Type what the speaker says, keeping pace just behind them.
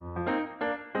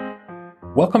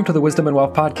Welcome to the Wisdom and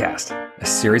Wealth Podcast, a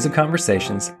series of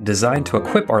conversations designed to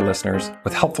equip our listeners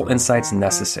with helpful insights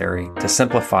necessary to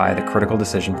simplify the critical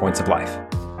decision points of life.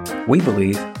 We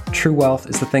believe true wealth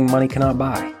is the thing money cannot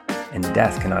buy and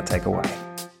death cannot take away.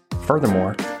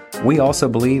 Furthermore, we also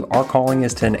believe our calling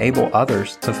is to enable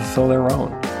others to fulfill their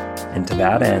own, and to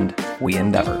that end, we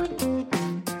endeavor.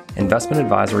 Investment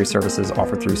advisory services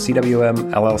offered through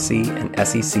CWM, LLC, and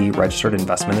SEC Registered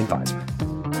Investment Advisor.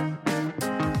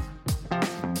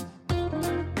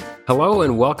 Hello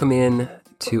and welcome in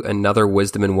to another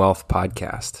Wisdom and Wealth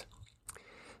podcast.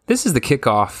 This is the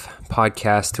kickoff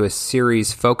podcast to a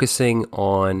series focusing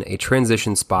on a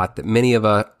transition spot that many of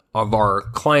our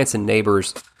clients and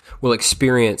neighbors will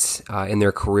experience in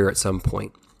their career at some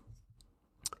point.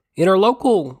 In our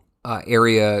local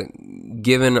area,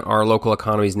 given our local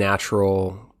economy's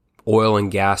natural oil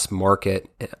and gas market,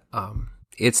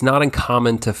 it's not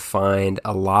uncommon to find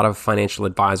a lot of financial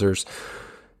advisors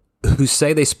who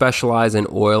say they specialize in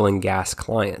oil and gas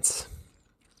clients.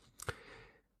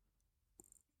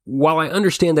 While I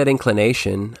understand that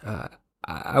inclination,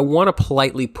 I want to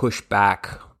politely push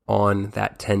back on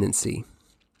that tendency.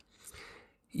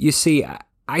 You see,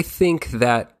 I think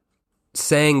that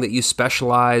saying that you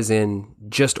specialize in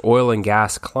just oil and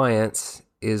gas clients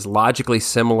is logically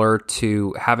similar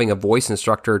to having a voice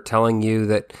instructor telling you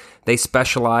that they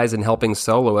specialize in helping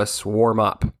soloists warm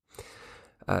up.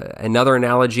 Another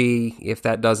analogy, if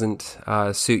that doesn't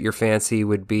suit your fancy,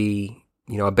 would be,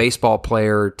 a baseball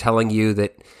player telling you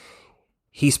that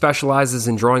he specializes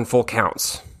in drawing full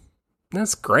counts.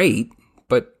 That's great,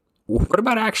 but what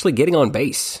about actually getting on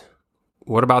base?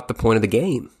 What about the point of the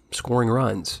game, scoring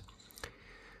runs?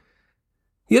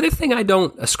 The other thing I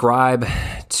don't ascribe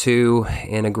to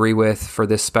and agree with for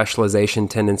this specialization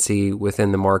tendency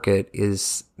within the market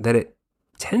is that it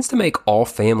tends to make all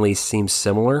families seem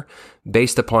similar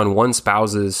based upon one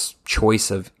spouse's choice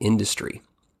of industry.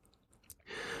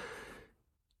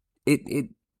 It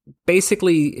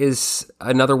basically is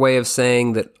another way of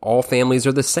saying that all families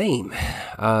are the same,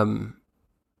 and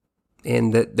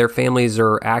that their families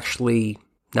are actually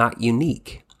not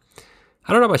unique.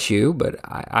 I don't know about you, but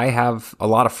I have a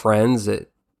lot of friends at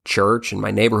church, in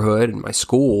my neighborhood, in my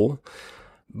school,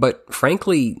 but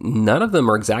frankly, none of them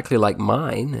are exactly like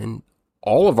mine, and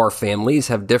all of our families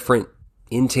have different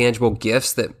intangible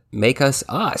gifts that make us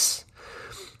us.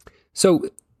 So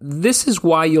this is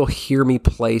why you'll hear me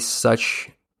place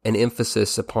such an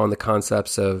emphasis upon the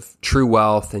concepts of true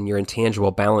wealth and your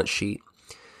intangible balance sheet.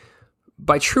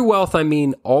 By true wealth, I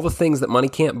mean all the things that money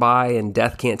can't buy and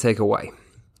death can't take away.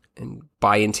 And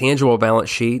by intangible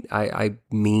balance sheet, I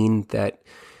mean that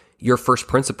your first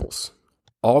principles,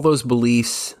 all those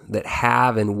beliefs that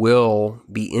have and will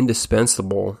be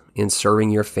indispensable in serving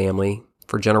your family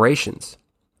for generations.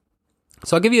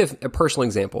 So I'll give you a personal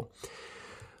example.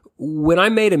 When I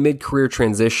made a mid-career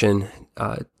transition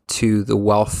to the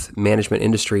wealth management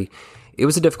industry, it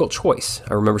was a difficult choice.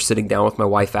 I remember sitting down with my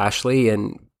wife, Ashley,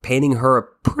 and painting her a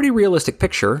pretty realistic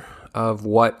picture of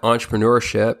what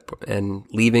entrepreneurship and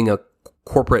leaving a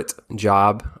corporate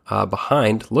job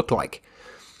behind looked like.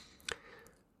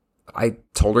 I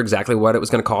told her exactly what it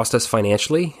was going to cost us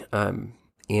financially,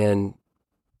 and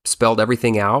spelled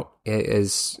everything out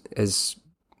as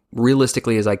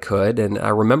realistically as I could. And I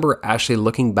remember Ashley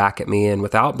looking back at me, and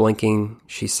without blinking,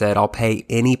 she said, "I'll pay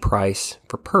any price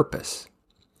for purpose."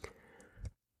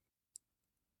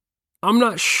 I'm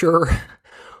not sure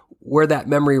where that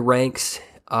memory ranks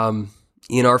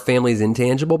in our family's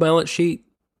intangible balance sheet,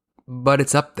 but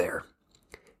it's up there.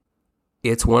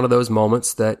 It's one of those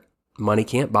moments that money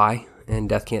can't buy and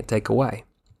death can't take away.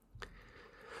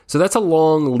 So that's a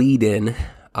long lead-in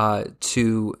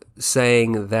to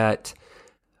saying that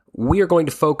we are going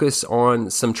to focus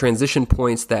on some transition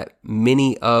points that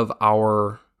many of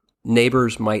our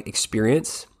neighbors might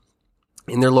experience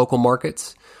in their local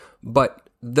markets, but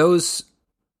those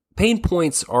pain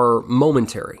points are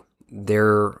momentary.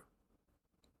 They're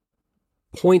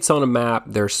points on a map,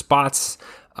 they're spots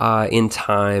in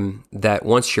time that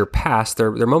once you're past,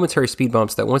 they're momentary speed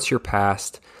bumps that once you're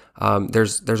past,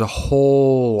 there's a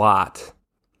whole lot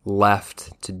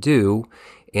left to do,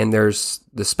 and there's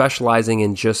the specializing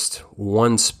in just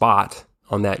one spot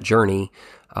on that journey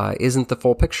isn't the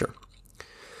full picture.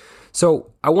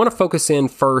 So I want to focus in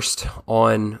first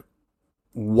on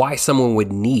why someone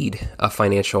would need a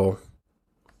financial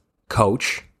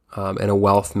coach and a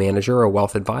wealth manager or a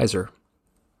wealth advisor.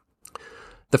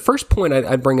 The first point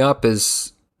I'd bring up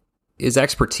is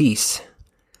expertise.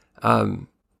 And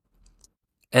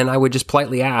I would just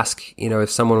politely ask, if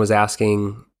someone was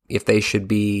asking if they should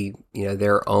be,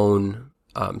 their own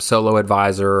solo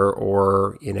advisor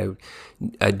or,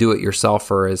 a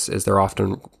do-it-yourselfer, as they're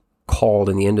often called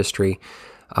in the industry,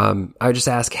 I would just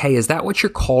ask, hey, is that what you're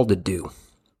called to do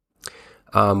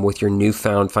with your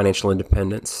newfound financial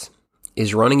independence?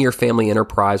 Is running your family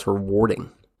enterprise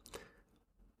rewarding?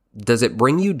 Does it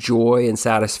bring you joy and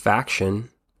satisfaction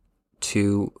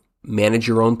to manage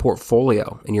your own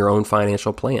portfolio and your own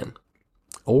financial plan?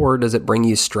 Or does it bring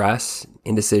you stress,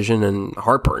 indecision, and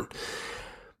heartburn?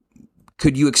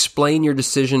 Could you explain your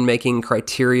decision-making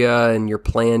criteria and your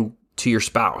plan to your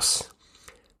spouse?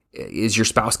 Is your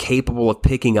spouse capable of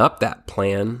picking up that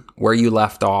plan where you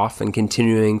left off and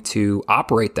continuing to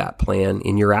operate that plan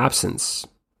in your absence,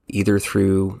 either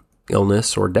through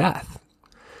illness or death?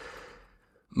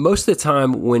 Most of the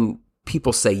time when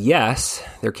people say yes,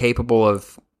 they're capable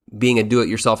of being a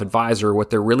do-it-yourself advisor, what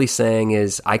they're really saying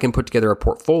is, I can put together a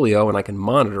portfolio and I can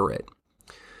monitor it.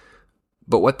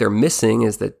 But what they're missing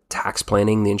is the tax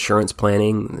planning, the insurance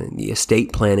planning, the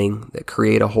estate planning that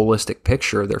create a holistic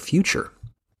picture of their future.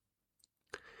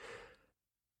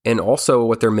 And also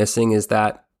what they're missing is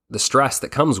that the stress that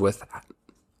comes with that.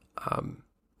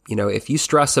 If you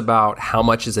stress about how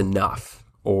much is enough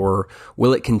or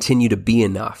will it continue to be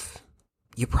enough,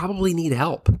 you probably need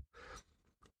help.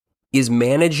 Is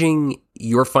managing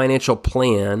your financial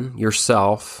plan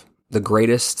yourself the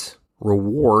greatest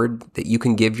reward that you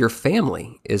can give your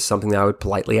family? Is something that I would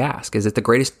politely ask. Is it the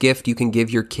greatest gift you can give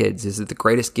your kids? Is it the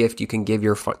greatest gift you can give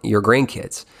your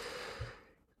grandkids?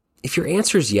 If your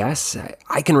answer is yes,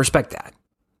 I can respect that.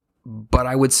 But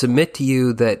I would submit to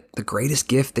you that the greatest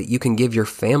gift that you can give your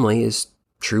family is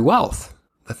true wealth,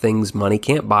 the things money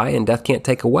can't buy and death can't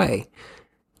take away,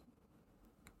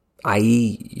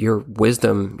 i.e. your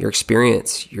wisdom, your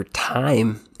experience, your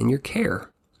time, and your care.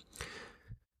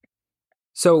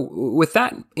 So with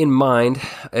that in mind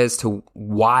as to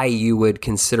why you would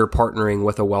consider partnering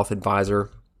with a wealth advisor,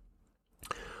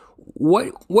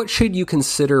 what should you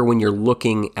consider when you're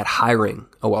looking at hiring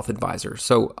a wealth advisor?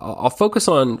 So I'll focus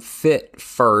on fit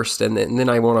first, and then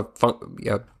I want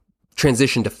to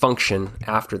transition to function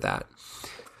after that.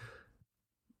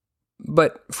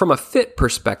 But from a fit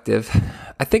perspective,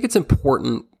 I think it's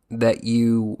important that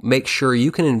you make sure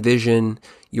you can envision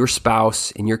your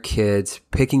spouse and your kids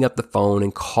picking up the phone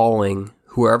and calling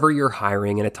whoever you're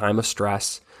hiring in a time of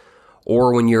stress,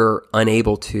 or when you're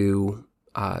unable to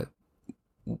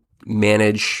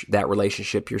manage that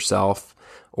relationship yourself,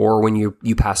 or when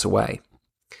you pass away.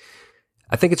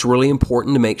 I think it's really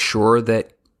important to make sure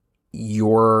that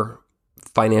your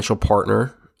financial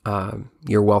partner,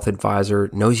 your wealth advisor,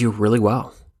 knows you really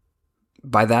well.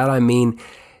 By that I mean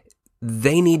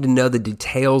they need to know the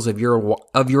details of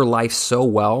your life so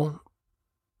well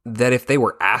that if they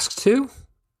were asked to,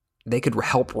 they could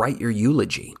help write your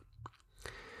eulogy.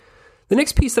 The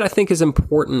next piece that I think is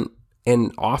important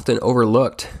and often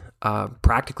overlooked,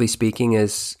 practically speaking,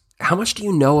 is how much do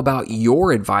you know about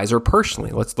your advisor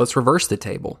personally? Let's reverse the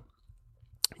table.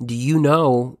 Do you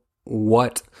know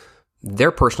what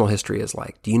their personal history is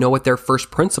like? Do you know what their first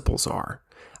principles are?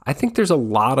 I think there's a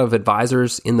lot of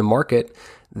advisors in the market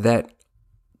that,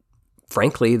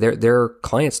 frankly, their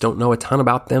clients don't know a ton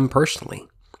about them personally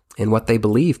and what they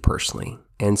believe personally.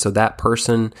 And so that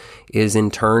person is in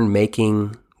turn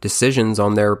making decisions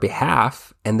on their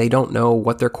behalf, and they don't know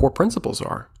what their core principles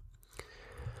are.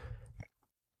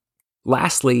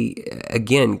 Lastly,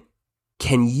 again,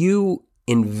 can you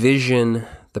envision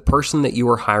the person that you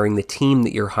are hiring, the team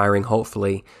that you're hiring,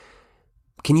 hopefully,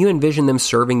 can you envision them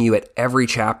serving you at every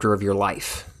chapter of your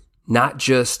life? Not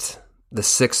just the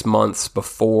 6 months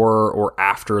before or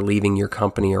after leaving your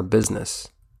company or business,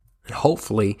 and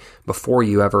hopefully before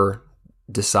you ever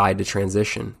decide to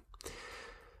transition.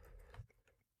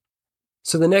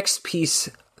 So the next piece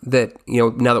that,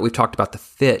 now that we've talked about the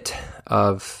fit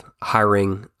of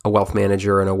hiring a wealth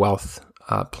manager and a wealth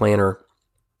planner,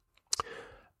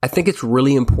 I think it's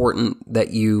really important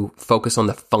that you focus on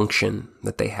the function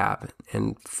that they have.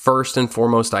 And first and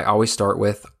foremost, I always start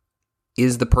with,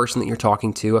 is the person that you're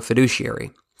talking to a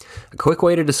fiduciary? A quick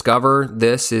way to discover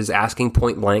this is asking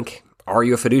point blank, are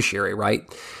you a fiduciary, right?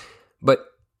 But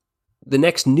the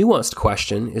next nuanced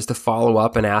question is to follow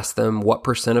up and ask them what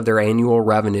percent of their annual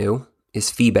revenue is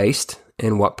fee-based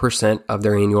and what percent of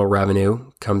their annual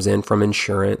revenue comes in from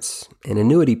insurance and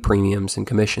annuity premiums and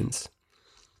commissions.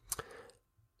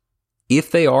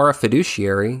 If they are a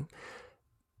fiduciary,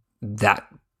 that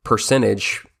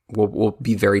percentage will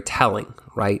be very telling,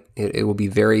 right? It will be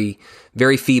very,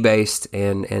 very fee-based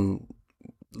and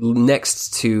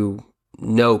next to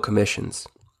no commissions.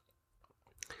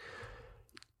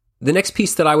 The next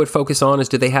piece that I would focus on is,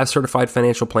 do they have certified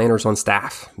financial planners on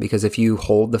staff? Because if you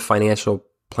hold the financial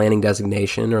planning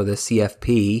designation or the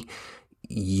CFP,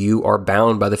 you are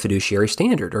bound by the fiduciary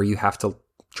standard, or you have to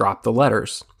drop the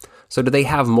letters. So do they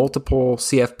have multiple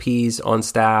CFPs on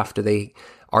staff?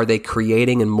 Are they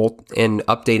creating and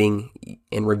updating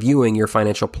and reviewing your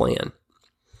financial plan?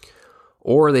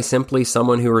 Or are they simply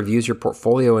someone who reviews your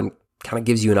portfolio and kind of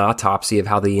gives you an autopsy of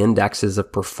how the indexes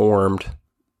have performed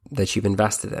that you've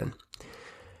invested in?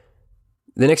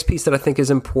 The next piece that I think is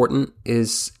important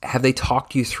is, have they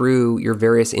talked you through your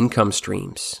various income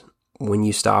streams when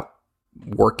you stop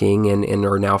working and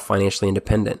are now financially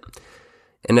independent?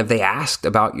 And have they asked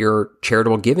about your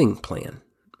charitable giving plan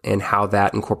and how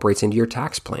that incorporates into your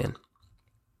tax plan?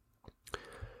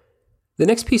 The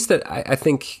next piece that I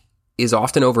think is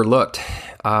often overlooked,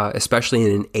 especially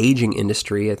in an aging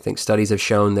industry, I think studies have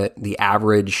shown that the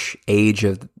average age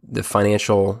of the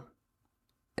financial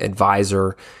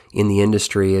advisor in the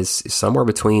industry is somewhere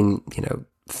between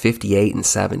 58 and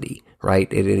 70,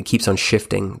 right? It keeps on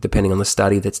shifting depending on the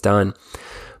study that's done.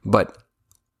 But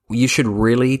you should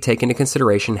really take into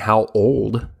consideration how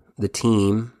old the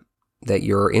team that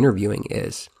you're interviewing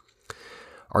is.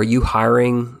 Are you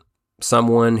hiring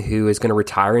someone who is going to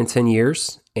retire in 10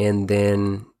 years and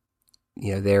then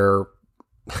you're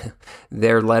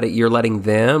letting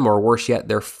them, or worse yet,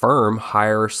 their firm,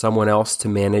 hire someone else to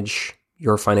manage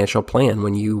your financial plan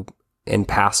and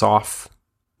pass off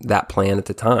that plan at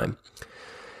the time?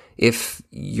 If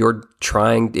you're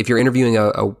interviewing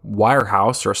a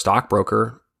wirehouse or a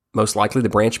stockbroker, most likely the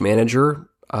branch manager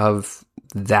of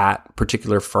that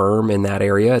particular firm in that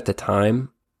area at the time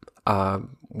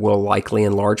will likely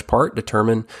in large part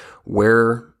determine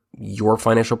where your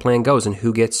financial plan goes and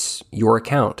who gets your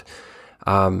account.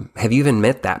 Have you even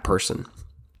met that person?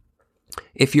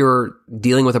 If you're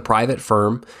dealing with a private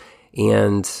firm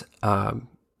and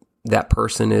that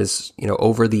person is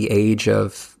over the age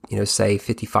of say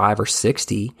 55 or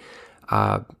 60,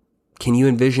 can you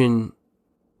envision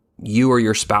you or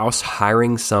your spouse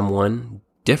hiring someone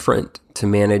different to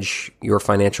manage your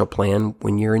financial plan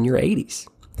when you're in your 80s?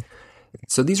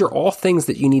 So these are all things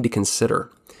that you need to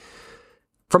consider.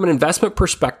 From an investment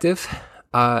perspective,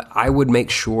 I would make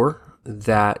sure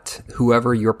that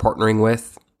whoever you're partnering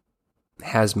with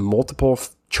has multiple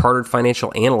chartered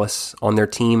financial analysts on their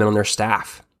team and on their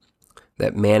staff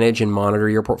that manage and monitor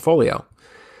your portfolio.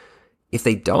 If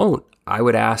they don't, I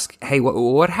would ask, hey,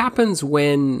 what happens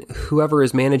when whoever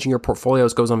is managing your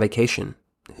portfolios goes on vacation?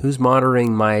 Who's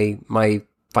monitoring my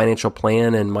financial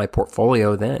plan and my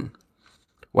portfolio then?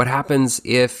 What happens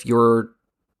if your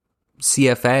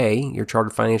CFA, your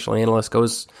chartered financial analyst,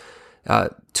 goes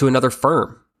to another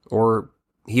firm, or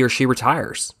he or she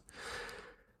retires?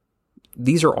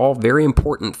 These are all very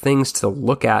important things to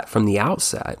look at from the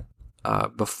outset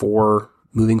before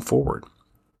moving forward.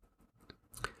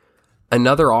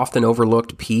 Another often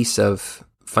overlooked piece of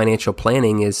financial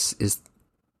planning is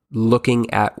looking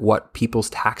at what people's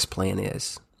tax plan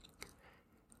is.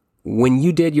 When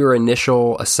you did your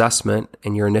initial assessment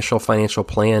and your initial financial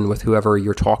plan with whoever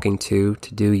you're talking to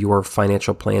do your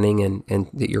financial planning and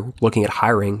that you're looking at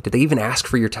hiring, did they even ask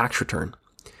for your tax return?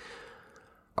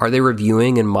 Are they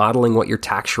reviewing and modeling what your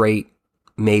tax rate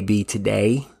may be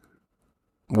today,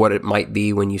 what it might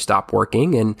be when you stop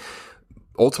working, and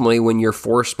ultimately when you're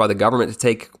forced by the government to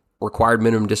take required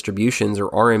minimum distributions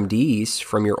or RMDs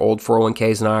from your old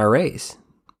 401ks and IRAs?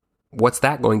 What's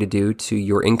that going to do to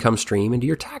your income stream and to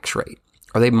your tax rate?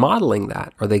 Are they modeling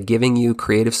that? Are they giving you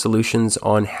creative solutions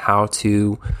on how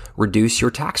to reduce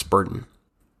your tax burden?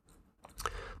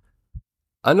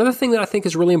 Another thing that I think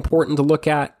is really important to look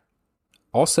at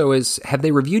also is, have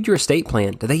they reviewed your estate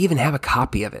plan? Do they even have a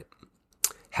copy of it?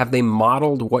 Have they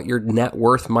modeled what your net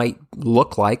worth might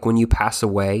look like when you pass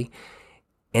away?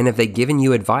 And have they given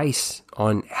you advice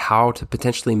on how to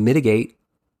potentially mitigate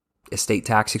estate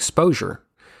tax exposure?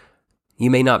 You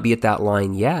may not be at that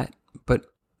line yet, but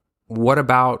what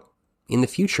about in the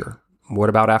future? What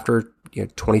about after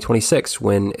 2026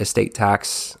 when estate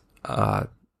tax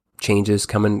changes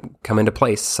come into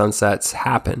place, sunsets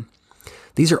happen?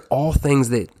 These are all things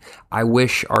that I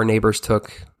wish our neighbors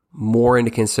took more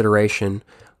into consideration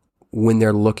when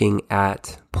they're looking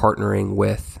at partnering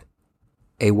with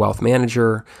a wealth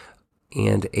manager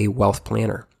and a wealth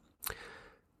planner.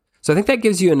 So I think that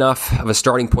gives you enough of a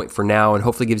starting point for now, and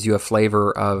hopefully gives you a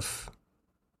flavor of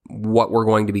what we're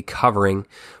going to be covering.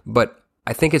 But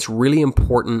I think it's really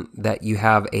important that you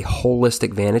have a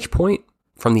holistic vantage point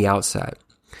from the outset.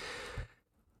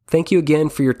 Thank you again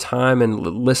for your time and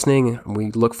listening. We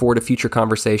look forward to future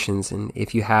conversations. And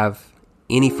if you have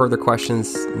any further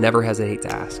questions, never hesitate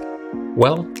to ask.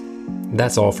 Well,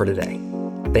 That's all for today.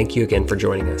 Thank you again for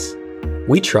joining us.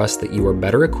 We trust that you are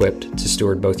better equipped to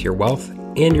steward both your wealth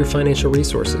and your financial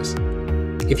resources.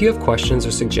 If you have questions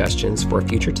or suggestions for a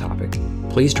future topic,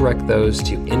 please direct those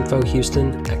to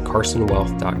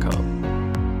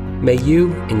infohouston@carsonwealth.com. May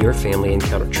you and your family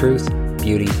encounter truth,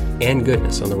 beauty, and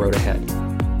goodness on the road ahead.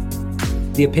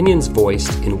 The opinions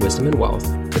voiced in Wisdom and Wealth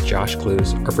with Josh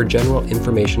Clues are for general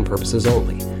information purposes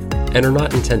only and are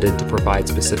not intended to provide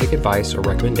specific advice or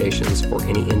recommendations for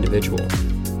any individual.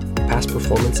 Past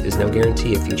performance is no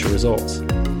guarantee of future results.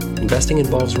 Investing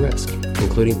involves risk,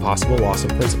 including possible loss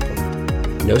of principal.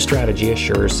 No strategy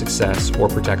assures success or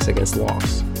protects against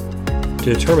loss.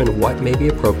 To determine what may be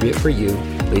appropriate for you,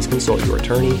 please consult your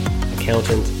attorney,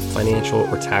 accountant, financial,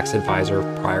 or tax advisor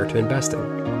prior to investing.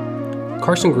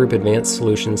 Carson Group Advanced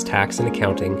Solutions Tax and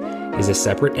Accounting is a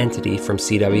separate entity from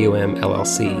CWM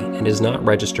LLC and is not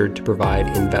registered to provide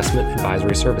investment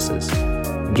advisory services.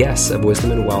 Guests of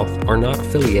Wisdom and Wealth are not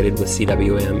affiliated with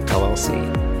CWM LLC,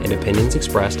 and opinions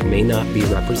expressed may not be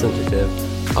representative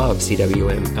of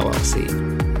CWM LLC.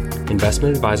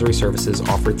 Investment advisory services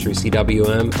offered through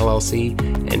CWM LLC,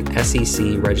 an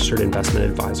SEC registered investment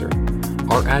advisor.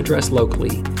 Our address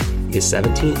locally is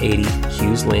 1780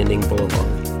 Hughes Landing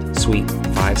Boulevard, Suite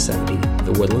 570,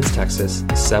 The Woodlands, Texas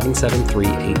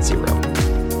 77380.